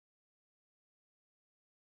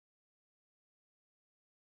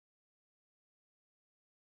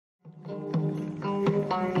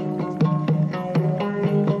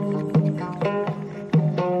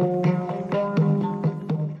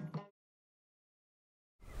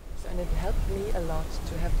And it helped me a lot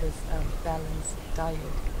to have this balanced diet,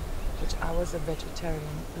 which I was a vegetarian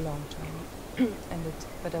a long time,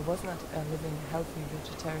 but I was not living a healthy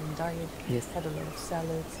vegetarian diet. Yes. Had a lot of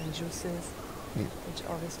salads and juices, which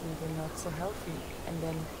obviously were not so healthy. And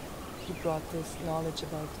then he brought this knowledge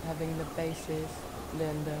about having the basis,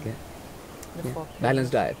 then the four pillars,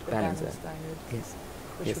 balanced diet. the Balanced balanced diet, Yes.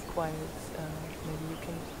 which Yes. requires maybe you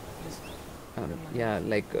can just remind Yeah,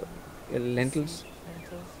 like lentils,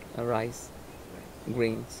 lentils, rice,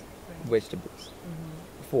 grains, right. vegetables.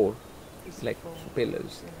 Mm-hmm. Four, These like four.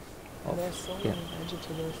 pillars. Yes. Of- And there's so many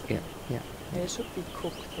vegetables. Yeah. And it should be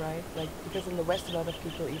cooked, right? Like, because in the West a lot of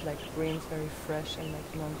people eat like grains very fresh and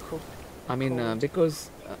like non-cooked. I mean, cold. because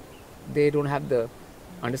they don't have the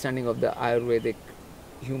understanding of the Ayurvedic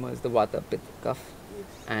humors, the Vata, Pitta, Kapha, Yes.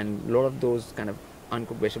 and a lot of those kind of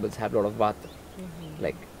uncooked vegetables have a lot of Vata, Mhm.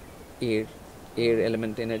 like air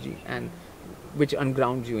element energy, and which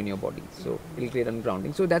ungrounds you in your body. So it'll create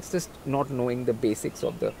ungrounding. So that's just not knowing the basics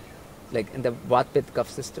of the, like, and the Vata, Pitta, Kapha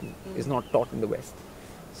system is not taught in the West,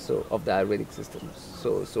 so of the Ayurvedic systems.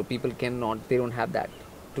 So people cannot, they don't have that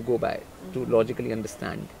to go by to logically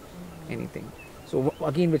understand anything. So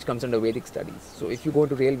again, which comes under Vedic studies. So if you go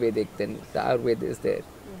to real Vedic, then the Ayurveda is there,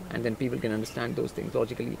 and then people can understand those things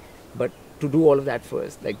logically. But to do all of that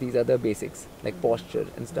first, like these other basics, like posture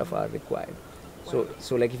and stuff, are required.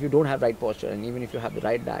 So like if you don't have right posture, and even if you have the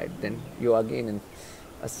right diet, then you're again in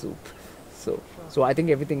a soup. So I think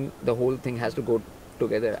everything, the whole thing has to go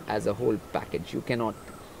together as a whole package. You cannot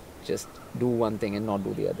just do one thing and not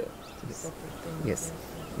do the other. Yes. Separate things. Yes.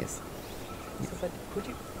 Yes. So, but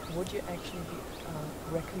would you actually be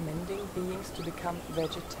recommending beings to become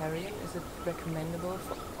vegetarian? Is it recommendable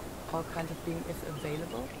for all kinds of beings if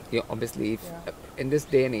available? Yeah, obviously, if, Yeah. in this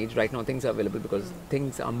day and age, right now, things are available because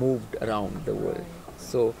things are moved around the world. Right.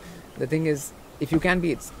 So the thing is, if you can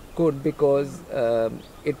be, it's good because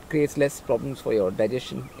it creates less problems for your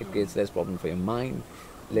digestion. It creates less problem for your mind,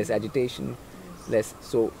 less agitation, less.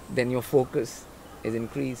 So then your focus is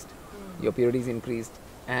increased, your purity is increased,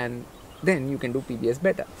 and then you can do PBS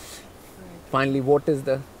better. Right. Finally, what is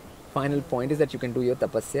the final point is that you can do your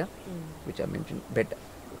tapasya, which I mentioned, better.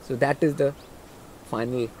 So that is the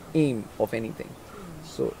final aim of anything.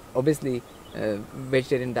 So obviously,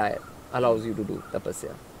 vegetarian diet allows you to do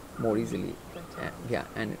tapasya more easily, Better.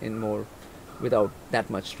 and in more without that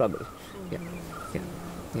much struggle. Yeah.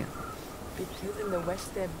 Because in the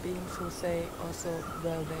West there are beings who say also,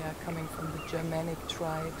 well, they are coming from the Germanic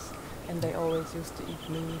tribes and they always used to eat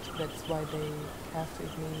meat, that's why they have to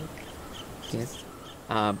eat meat. Yes.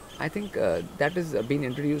 I think that has been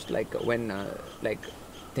introduced like when like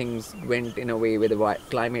things went in a way where the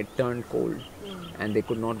climate turned cold and they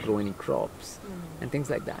could not grow any crops and things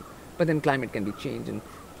like that. But then climate can be changed, and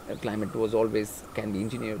climate was always can be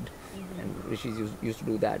engineered, and rishis used to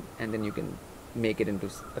do that, and then you can make it into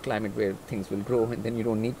a climate where things will grow, and then you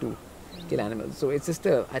don't need to kill animals. So it's just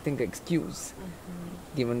a, I think, excuse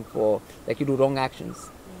given for, like, you do wrong actions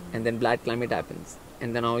and then bad climate happens,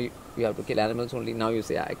 and then now you have to kill animals only. Now you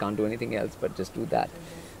say, I can't do anything else but just do that.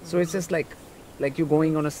 So it's just like you're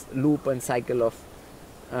going on a loop and cycle of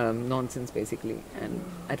nonsense basically, and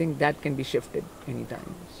I think that can be shifted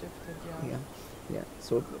anytime. Shifted, Yeah.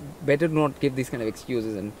 So better not give these kind of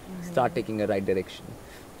excuses and start taking a right direction.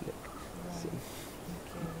 Like, so,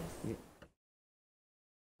 Okay. yeah.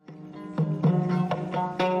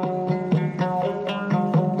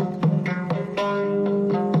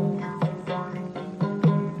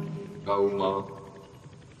 Gauma.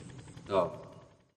 Oh.